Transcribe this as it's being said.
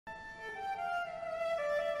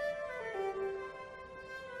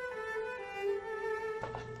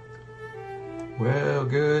Well,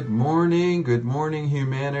 good morning,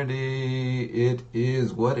 humanity.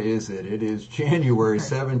 What is it? It is January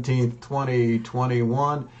 17th,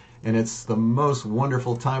 2021, and it's the most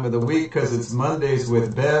wonderful time of the week because it's Mondays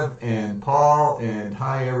with Bev and Paul. And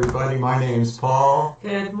hi, everybody, my name's Paul.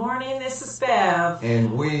 Good morning, this is Bev.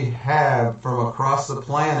 And we have from across the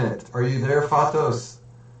planet, are you there, Fatos?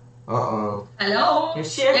 Uh-oh. Hello.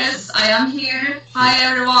 Yes, I am here. Hi,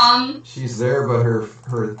 everyone. She's there, but her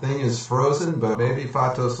thing is frozen, but maybe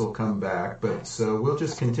Fatos will come back. But so we'll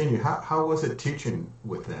just continue. How was it teaching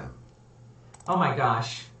with them? Oh my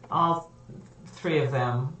gosh. All three of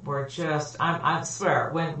them were just, I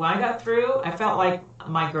swear, when I got through, I felt like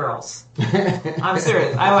my girls. I'm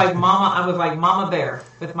serious. I was like Mama Bear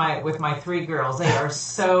with my three girls. They are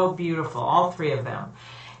so beautiful, all three of them.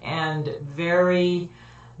 And very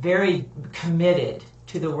committed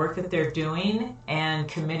to the work that they're doing and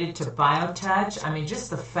committed to BioTouch. I mean, just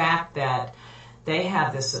the fact that they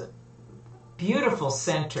have this beautiful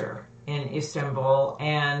center in Istanbul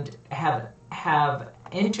and have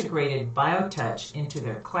integrated BioTouch into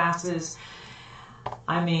their classes.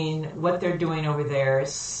 I mean, what they're doing over there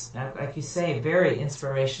is, like you say, very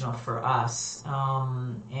inspirational for us.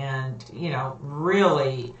 And,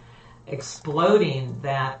 really exploding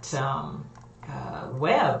that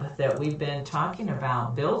web that we've been talking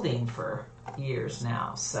about building for years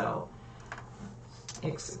now. So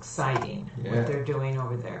it's exciting what they're doing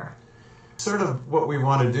over there. Sort of what we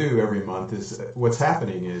want to do every month is what's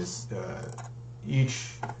happening is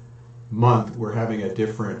each month we're having a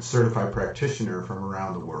different certified practitioner from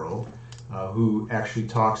around the world who actually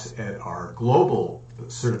talks at our global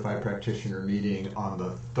certified practitioner meeting on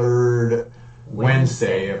the third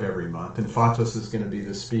Wednesday of every month, and Fatos is going to be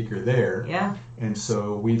the speaker there. Yeah. And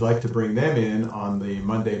so we'd like to bring them in on the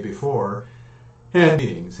Monday before and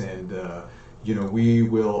meetings, and we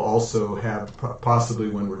will also have possibly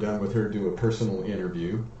when we're done with her do a personal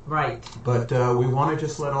interview. Right. But we want to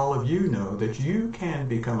just let all of you know that you can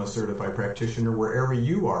become a certified practitioner wherever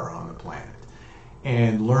you are on the planet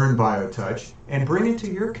and learn BioTouch and bring it to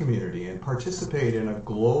your community and participate in a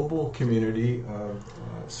global community of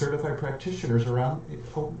certified practitioners around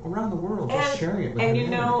the world, just sharing it with And the you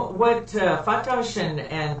know what Fatos and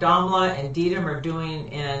Damla and Didem are doing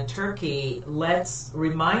in Turkey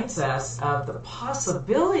reminds us of the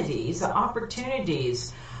possibilities, the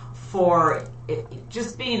opportunities for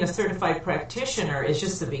just being a certified practitioner is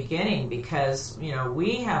just the beginning, because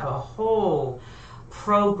we have a whole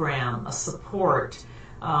program, a support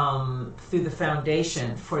through the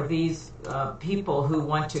foundation for these people who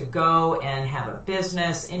want to go and have a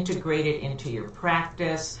business, integrate it into your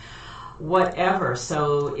practice, whatever.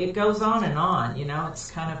 So it goes on and on. It's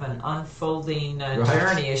kind of an unfolding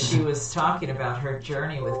journey, as she was talking about her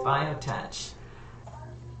journey with BioTouch.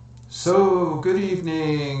 So, good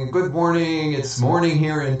evening, good morning. It's morning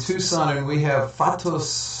here in Tucson, and we have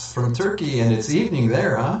Fatos from Turkey, and it's evening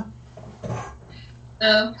there, huh?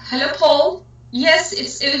 Hello, Paul. Yes,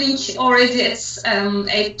 it's evening already. It's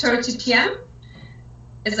 8:30 p.m.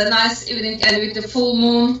 It's a nice evening, and with the full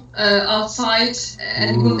moon outside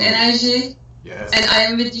and good energy. Yes. And I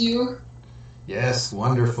am with you. Yes,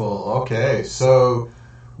 wonderful. Okay, so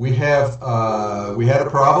we had a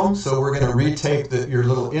problem, so we're going to retake your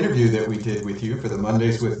little interview that we did with you for the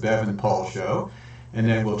Mondays with Bev and Paul show, and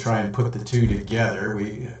then we'll try and put the two together.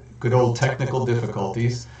 Good old technical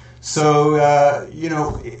difficulties. So,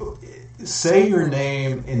 say your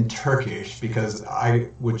name in Turkish, because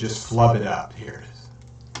I would just flub it up here.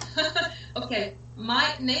 Okay, my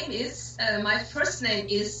first name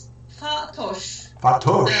is Fatos.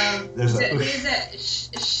 Fatos. There's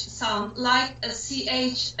a sound, like a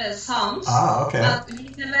ch sound. Ah, okay. But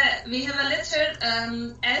we have a letter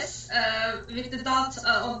S with the dot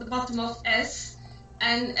on the bottom of S,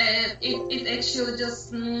 and it actually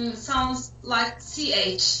just sounds like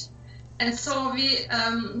ch. And so we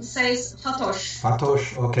say Fatos.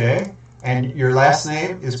 Fatos, okay. And your last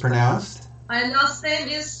name is pronounced? My last name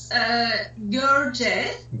is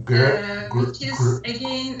Görce, which is,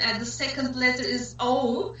 again, the second letter is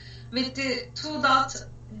O, with the two dots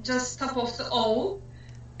just top of the O,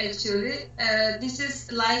 actually. This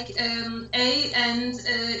is like A and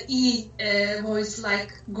E voice,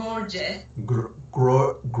 like Gorce.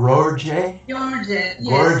 Gorce? Gorce, yes.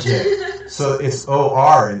 Gorce. So it's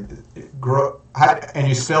O-R. And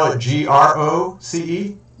you spell it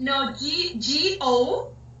G-R-O-C-E? No,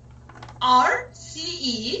 G-O-R-C-E.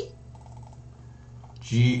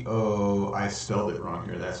 G-O, I spelled it wrong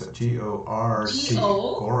here. That's a G-O-R-C-E.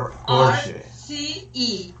 G-O-R-C-E.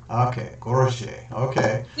 Okay, Gorce.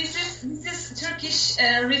 Okay. This is Turkish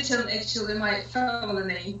written, actually, my family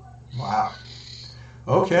name. Wow.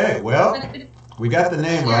 Okay, well, we got the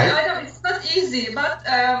name right. I know it's not easy, but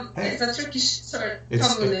Hey. it's a Turkish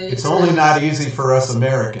It's community. only not easy for us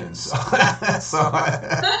Americans. So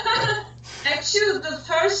Actually, the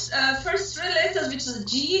first three letters, which is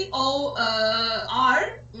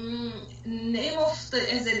G-O-R, name of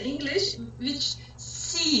the as in English, which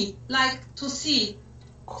C, like to see,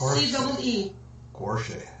 C-double-E.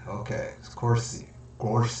 Gorshi. Okay, Gorshi.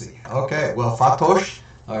 Okay, well, Fatosh,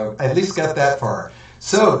 at least got that far.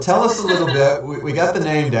 So tell us a little bit. We got the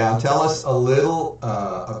name down. Tell us a little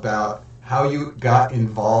about how you got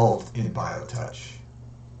involved in BioTouch.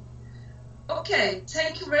 Okay,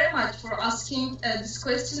 thank you very much for asking this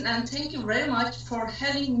question, and thank you very much for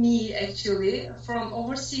having me actually from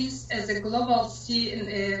overseas as a global C in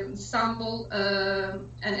Istanbul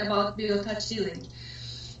and about BioTouch healing.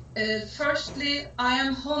 Firstly, I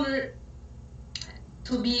am honored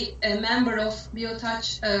to be a member of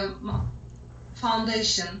BioTouch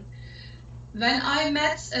Foundation. When I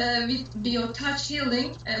met with BioTouch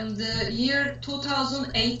healing in the year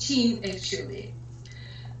 2018 actually.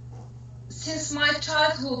 Since my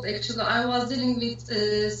childhood, actually, I was dealing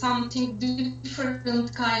with something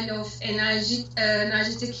different kind of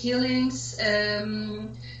energetic healings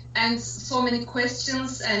and so many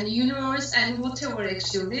questions and universe and whatever,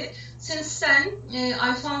 actually. Since then,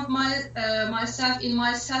 I found myself in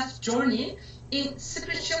my self-journey in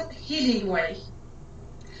spiritual healing way.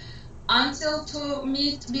 Until to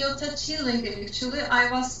meet BioTouch healing, actually, I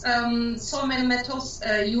was so many methods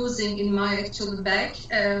using in my actual bag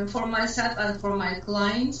for myself and for my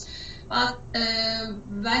clients. But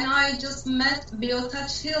when I just met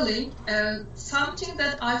BioTouch healing, something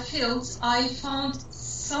that I felt, I found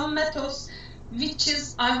some methods which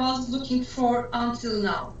is I was looking for until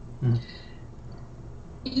now.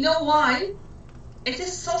 You know why? It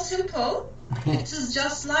is so simple. It is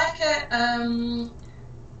just like a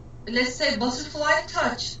let's say butterfly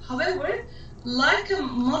touch. However, like a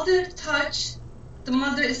mother touch, the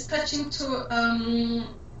mother is touching to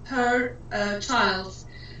her child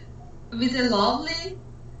with a lovely,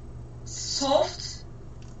 soft,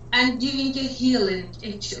 and giving a healing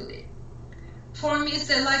actually. For me, it's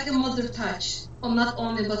like a mother touch, or not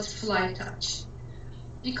only butterfly touch.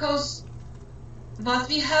 Because what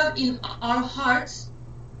we have in our heart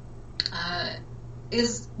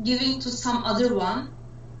is giving to some other one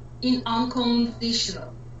in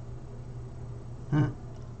unconditional.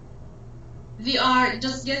 We are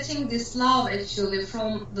just getting this love actually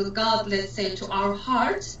from the God, let's say, to our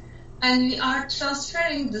heart, and we are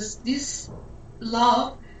transferring this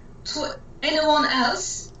love to anyone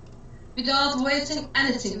else without waiting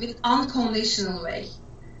anything, with unconditional way.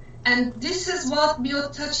 And this is what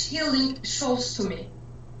BioTouch healing shows to me.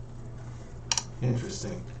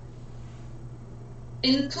 Interesting.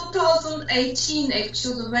 In 2018,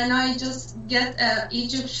 actually, when I just get an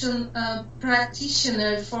Egyptian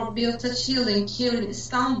practitioner for BioTouch healing here in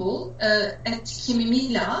Istanbul at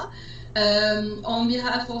Kimimila, on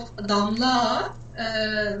behalf of Damla,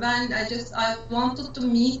 when I wanted to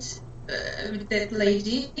meet with that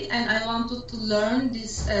lady and I wanted to learn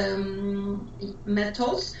these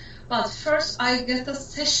methods. But first I get a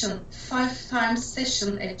session, 5 times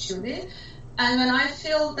session actually, and when I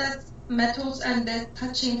feel that methods and that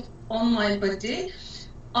touching on my body,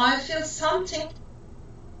 I feel something.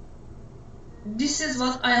 This is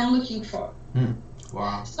what I am looking for.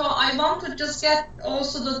 Wow. So I want to just get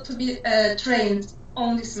also to be trained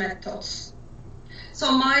on these methods.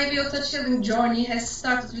 So my BioTouch healing journey has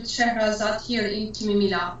started with Shehrazad here in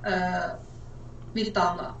Kimimila with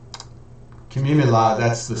Damla. Kimimila,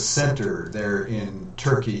 that's the center there in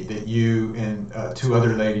Turkey that you and 2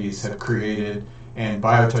 other ladies have created. And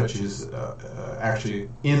BioTouch is actually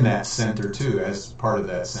in that center too, as part of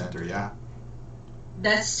that center, yeah?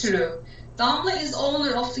 That's true. Damla is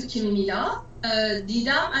owner of the Kimimila.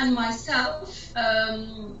 Didam and myself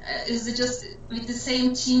is just with the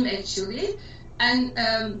same team actually. And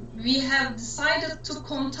we have decided to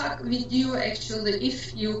contact with you actually,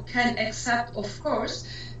 if you can accept, of course,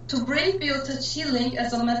 to bring BioTouch healing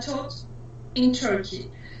as a method in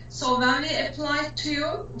Turkey. So when we applied to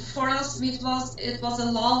you, for us it was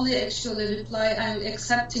a lovely actually reply and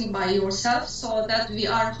accepting by yourself, so that we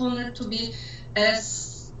are honored to be a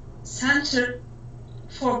center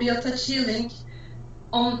for BioTouch healing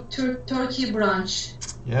on Turkey branch.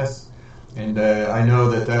 Yes, and I know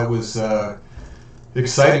that was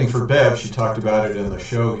exciting for Bev. She talked about it in the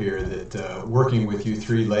show here, that working with you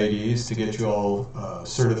 3 ladies to get you all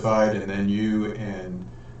certified, and then you and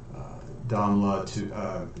Damla to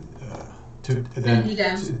then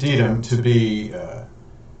Didam to be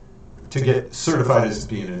to get certified as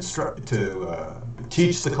being an instructor, to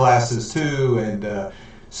teach the classes too. And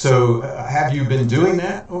so have you been doing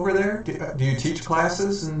that over there? Do you teach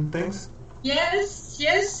classes and things? Yes.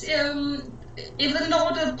 Even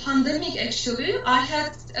though the pandemic, actually, I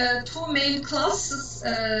had two main classes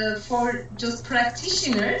for just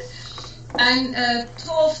practitioners, and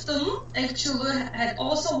two of them actually had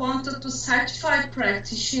also wanted to certify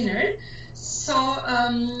practitioner. So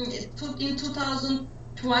in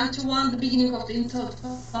 2021, the beginning of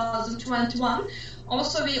 2021,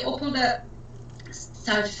 also we opened a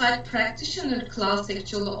certified practitioner class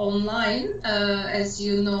actually online, as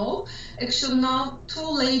you know. Actually now two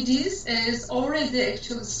ladies is already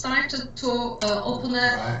actually started to open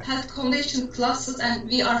a health foundation classes, and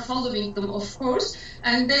we are following them, of course,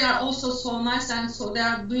 and they are also so nice, and so they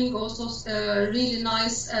are doing also really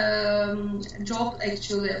nice job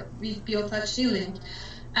actually with BioTouch healing.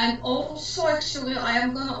 And also actually I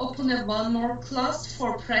am gonna open one more class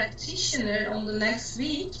for practitioner on the next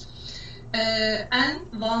week. And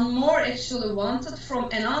one more actually wanted from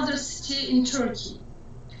another city in Turkey,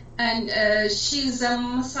 and she's a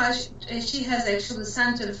massage. She has actually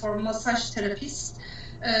center for massage therapists,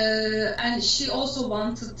 and she also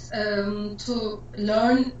wanted to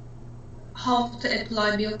learn how to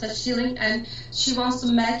apply BioTouch healing, and she wants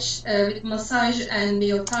to match with massage and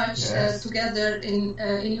BioTouch together in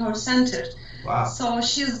her center. Wow! So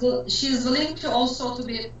she's willing to also to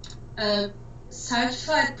be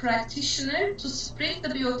certified practitioner to spread the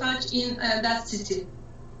BioTouch in that city.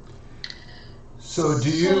 So do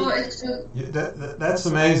you? That's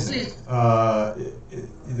amazing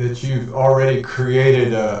that you've already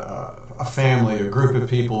created a family, a group of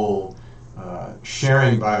people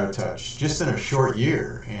sharing BioTouch just in a short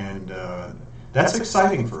year, and that's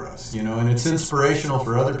exciting for us, and it's inspirational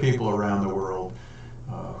for other people around the world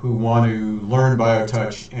who want to learn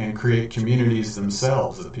BioTouch and create communities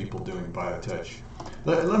themselves of people doing BioTouch.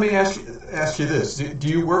 Let me ask you this. Do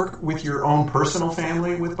you work with your own personal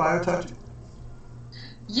family with BioTouch?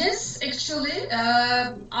 Yes, actually.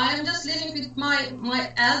 I am just living with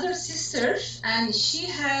my elder sister, and she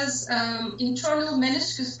has internal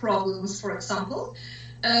meniscus problems, for example.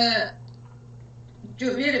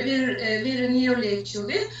 Very nearly,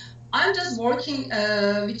 actually. I'm just working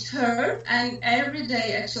with her, and every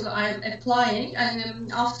day actually I'm applying, and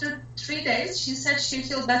after 3 days she said she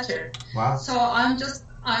feels better. Wow! So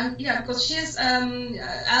because she's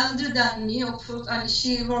elder than me, of course, and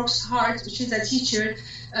she works hard. She's a teacher.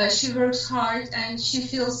 She works hard, and she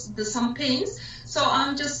feels some pains. So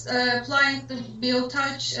I'm just applying the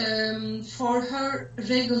BioTouch for her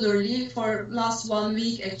regularly for last 1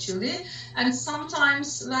 week actually. And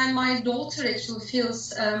sometimes when my daughter actually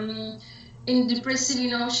feels in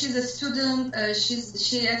depressive, she's a student,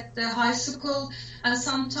 she at the high school, and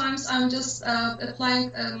sometimes I'm just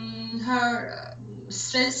applying her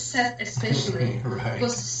stress set especially. Right.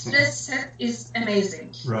 Because stress set is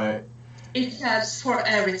amazing. Right. It helps for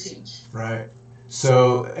everything. Right.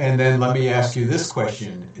 So, and then let me ask you this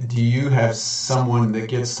question. Do you have someone that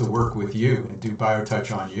gets to work with you and do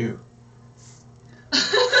BioTouch on you?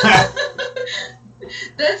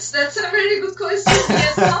 That's a very good question.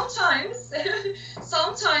 Yes,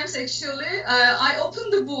 sometimes actually, I open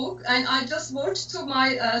the book and I just watch to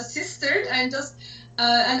my sister and just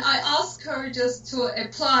and I ask her just to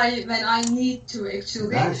apply when I need to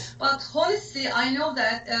actually. Nice. But honestly, I know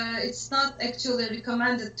that it's not actually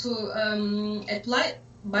recommended to apply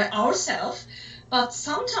by ourselves. But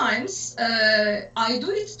sometimes I do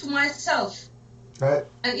it to myself. Right.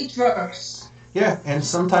 And it works. Yeah, and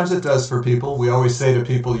sometimes it does for people. We always say to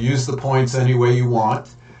people, use the points any way you want.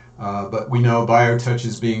 But we know BioTouch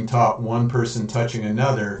is being taught one person touching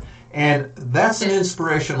another. And that's an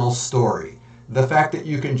inspirational story. The fact that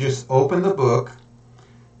you can just open the book,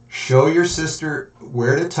 show your sister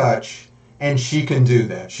where to touch, and she can do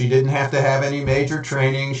that. She didn't have to have any major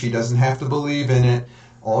training. She doesn't have to believe in it.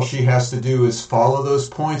 All she has to do is follow those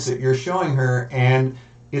points that you're showing her, and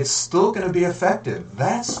it's still going to be effective.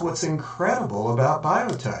 That's what's incredible about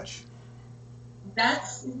BioTouch.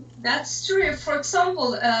 That's true. For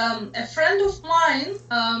example, a friend of mine,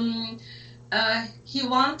 he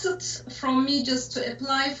wanted from me just to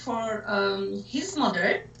apply for his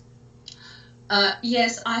mother.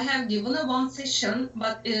 Yes, I have given one session,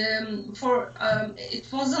 but it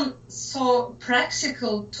wasn't so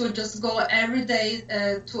practical to just go every day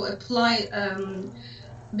to apply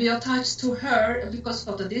BioTouch to her because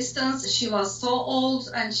of the distance. She was so old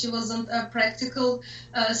and she wasn't a practical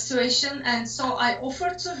situation. And so I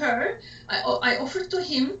offered to her, I offered to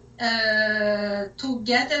him to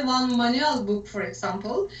get one manual book, for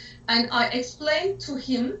example. And I explained to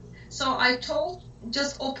him So I told,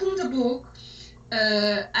 just open the book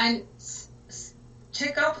and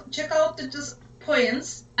check out the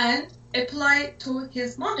points and apply to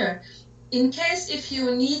his mother. In case if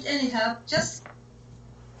you need any help, just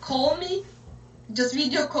call me, just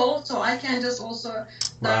video call, so I can just also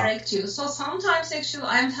direct you. So sometimes actually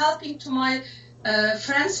I'm helping to my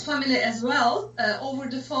friends' family as well over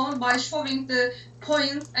the phone by showing the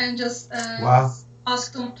points and just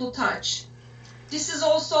ask them to touch. This is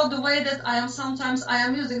also the way that I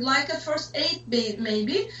am using, like a first aid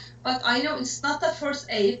maybe, but I know it's not a first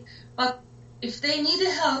aid. But if they need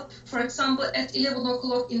help, for example, at 11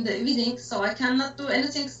 o'clock in the evening, so I cannot do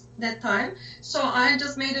anything that time, so I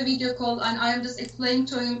just made a video call and I am just explaining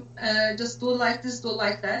to him, just do like this, do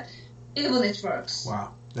like that, even it works.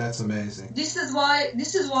 Wow, that's amazing. This is why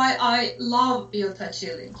I love BioTouch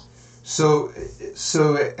healing. So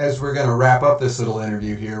as we're going to wrap up this little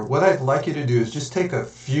interview here, what I'd like you to do is just take a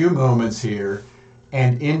few moments here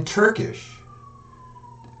and in Turkish,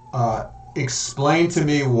 explain to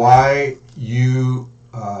me why you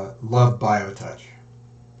love BioTouch,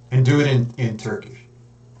 and do it in Turkish.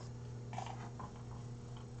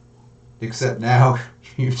 Except now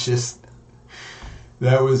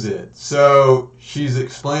that was it. So she's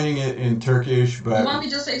explaining it in Turkish, but... You want me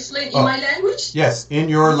just to explain in my language? Yes, in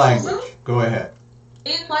your language. Go ahead.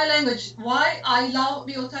 In my language. Why I love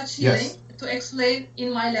BioTouch healing, yes. To explain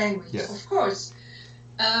in my language. Yes. Of course.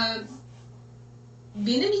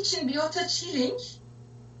 Benim için BioTouch healing,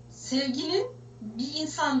 sevginin bir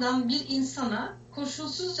insandan bir insana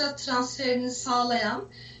koşulsuzca transferini sağlayan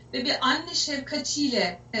ve bir anne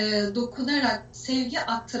şefkatiyle dokunarak sevgi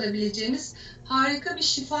aktarabileceğimiz harika bir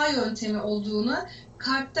şifa yöntemi olduğunu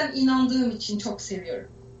kalpten inandığım için çok seviyorum.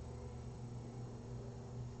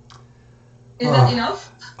 Is that enough?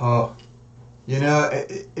 Oh, you know,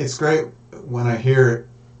 it's great when I hear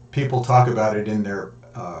people talk about it in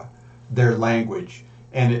their language,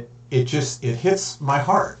 and it hits my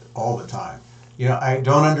heart all the time. You know, I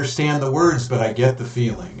don't understand the words, but I get the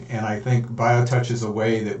feeling. And I think BioTouch is a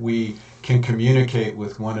way that we can communicate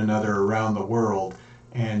with one another around the world.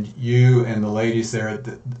 And you and the ladies there at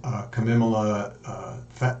the Kamimala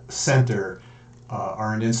Center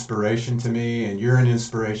are an inspiration to me, and you're an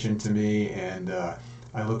inspiration to me. And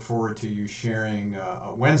I look forward to you sharing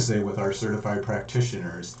Wednesday with our certified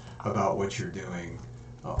practitioners about what you're doing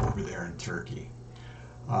over there in Turkey.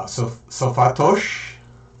 So Fatosh,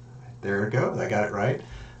 there it goes. I got it right.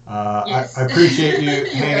 Yes. I appreciate you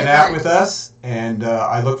hanging out with us, and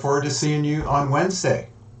I look forward to seeing you on Wednesday.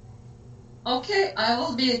 Okay, I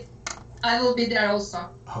will be there also.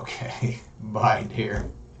 Okay, bye, dear.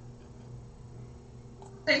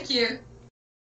 Thank you.